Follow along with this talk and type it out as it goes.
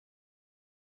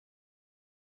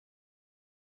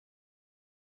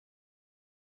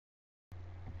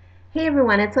Hey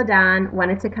everyone, it's Ladon.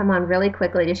 Wanted to come on really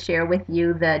quickly to share with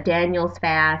you the Daniel's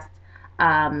fast.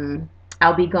 Um,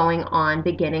 I'll be going on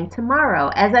beginning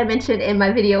tomorrow. As I mentioned in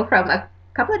my video from a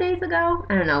couple of days ago,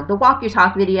 I don't know, the Walk Your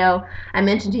Talk video, I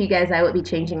mentioned to you guys I would be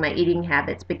changing my eating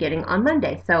habits beginning on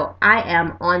Monday. So I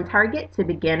am on target to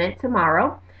begin it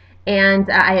tomorrow.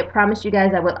 And I had promised you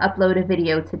guys I will upload a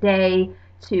video today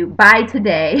by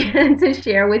today to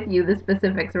share with you the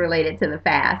specifics related to the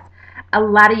fast. A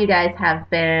lot of you guys have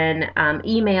been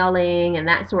emailing and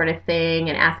that sort of thing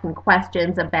and asking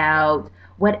questions about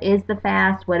what is the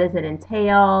fast, what does it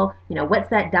entail, what's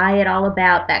that diet all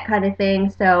about, that kind of thing.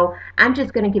 So I'm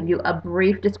just going to give you a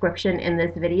brief description in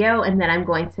this video, and then I'm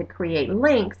going to create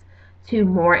links to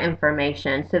more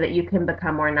information so that you can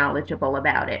become more knowledgeable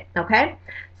about it. Okay?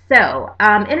 So,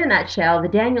 in a nutshell, the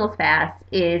Daniel's fast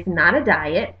is not a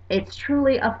diet, it's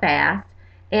truly a fast,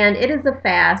 and it is a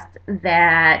fast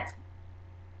that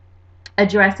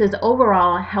addresses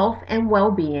overall health and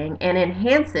well-being and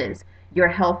enhances your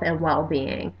health and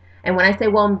well-being. And when I say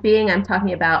well-being, I'm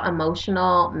talking about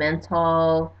emotional,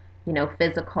 mental,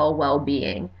 physical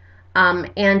well-being. And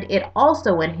it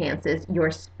also enhances your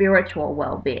spiritual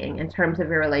well-being in terms of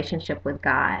your relationship with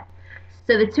God.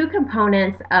 So the two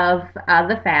components of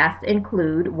the fast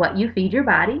include what you feed your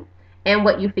body and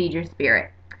what you feed your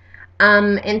spirit.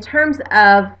 In terms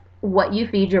of what you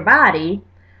feed your body,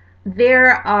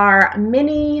 there are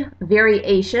many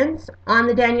variations on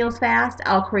the Daniel's fast.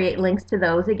 I'll create links to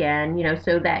those again,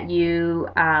 so that you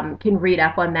can read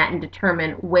up on that and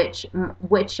determine which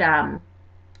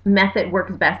method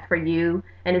works best for you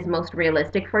and is most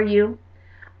realistic for you.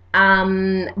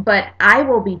 But I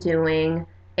will be doing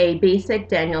a basic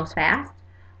Daniel's fast,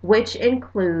 which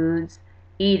includes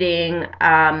eating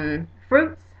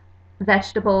fruits,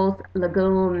 vegetables,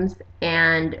 legumes,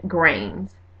 and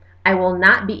grains. I will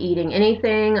not be eating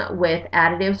anything with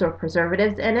additives or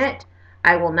preservatives in it.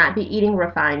 I will not be eating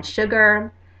refined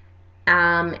sugar,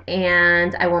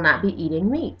 and I will not be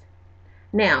eating meat.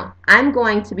 Now, I'm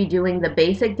going to be doing the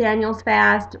basic Daniel's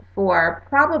fast for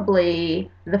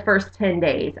probably the first 10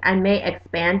 days. I may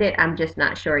expand it, I'm just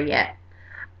not sure yet.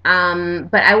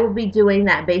 But I will be doing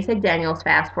that basic Daniel's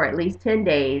fast for at least 10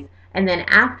 days. And then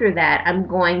after that, I'm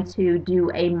going to do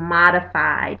a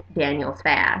modified Daniel's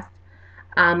fast.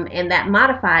 And that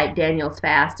modified Daniel's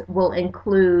fast will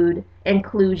include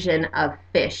inclusion of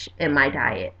fish in my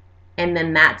diet. And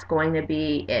then that's going to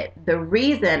be it. The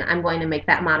reason I'm going to make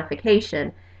that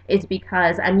modification is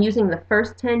because I'm using the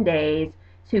first 10 days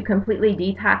to completely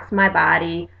detox my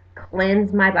body,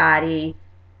 cleanse my body.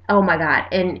 Oh my God.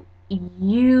 And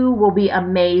you will be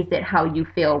amazed at how you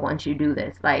feel once you do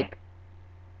this. Like,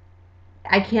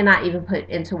 I cannot even put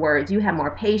into words. You have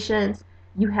more patience,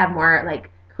 you have more like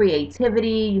creativity,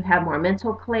 you have more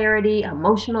mental clarity,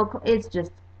 it's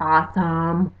just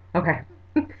awesome. Okay.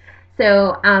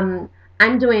 So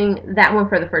I'm doing that one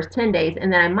for the first 10 days,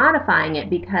 and then I'm modifying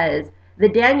it because the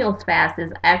Daniel's fast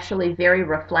is actually very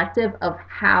reflective of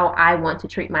how I want to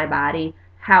treat my body,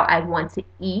 how I want to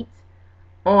eat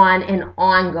on an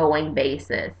ongoing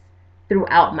basis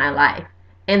throughout my life.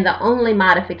 And the only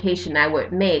modification I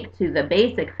would make to the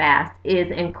basic fast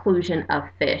is inclusion of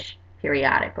fish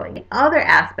periodically. The other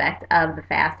aspect of the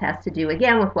fast has to do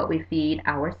again with what we feed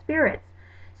our spirits.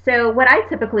 So what I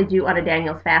typically do on a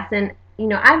Daniel's fast, and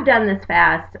I've done this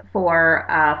fast for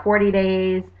 40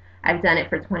 days. I've done it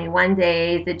for 21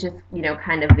 days. It just,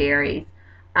 kind of varies.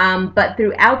 But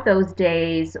throughout those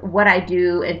days, what I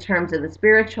do in terms of the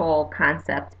spiritual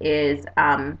concept is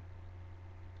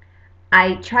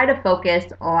I try to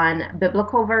focus on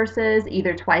biblical verses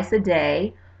either twice a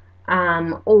day,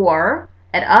 or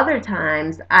at other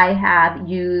times I have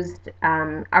used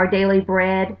Our Daily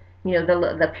Bread,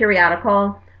 the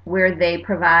periodical, where they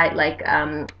provide like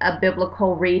a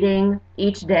biblical reading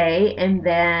each day and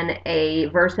then a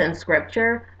verse in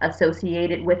scripture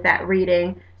associated with that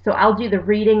reading. So I'll do the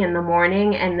reading in the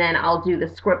morning and then I'll do the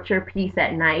scripture piece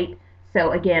at night.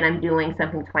 So again, I'm doing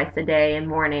something twice a day in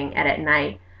morning and at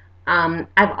night.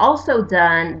 I've also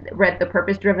read The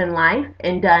Purpose Driven Life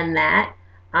and done that,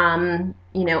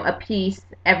 a piece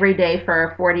every day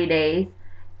for 40 days.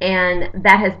 And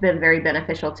that has been very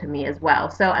beneficial to me as well.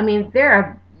 So, I mean,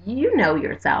 you know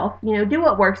yourself, do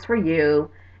what works for you.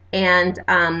 And,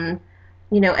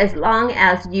 as long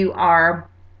as you are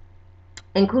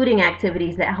including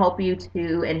activities that help you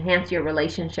to enhance your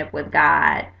relationship with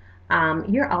God,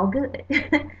 you're all good.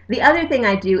 The other thing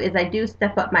I do is I do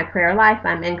step up my prayer life.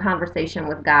 I'm in conversation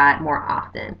with God more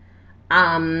often,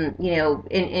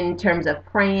 in terms of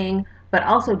praying, but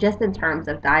also just in terms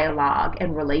of dialogue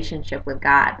and relationship with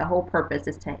God. The whole purpose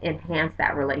is to enhance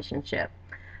that relationship.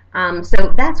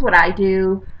 So that's what I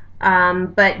do.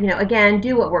 But again,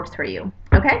 do what works for you.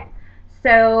 Okay.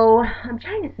 So I'm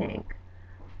trying to think.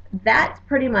 That's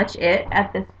pretty much it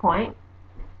at this point.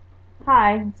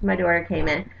 Hi, so my daughter came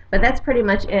in. But that's pretty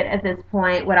much it at this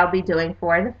point, what I'll be doing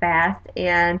for the fast.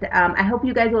 And I hope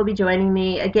you guys will be joining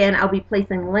me. Again, I'll be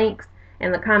placing links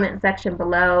in the comment section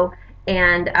below,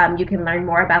 and you can learn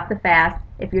more about the fast.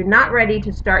 If you're not ready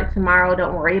to start tomorrow,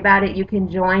 don't worry about it. You can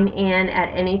join in at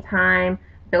any time.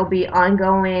 There'll be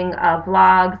ongoing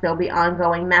vlogs, there'll be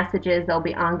ongoing messages, there'll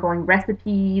be ongoing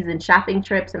recipes and shopping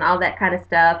trips and all that kind of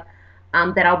stuff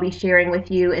that I'll be sharing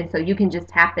with you. And so you can just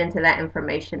tap into that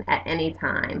information at any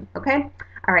time. Okay?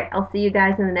 All right, I'll see you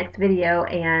guys in the next video,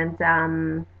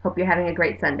 and hope you're having a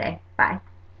great Sunday. Bye.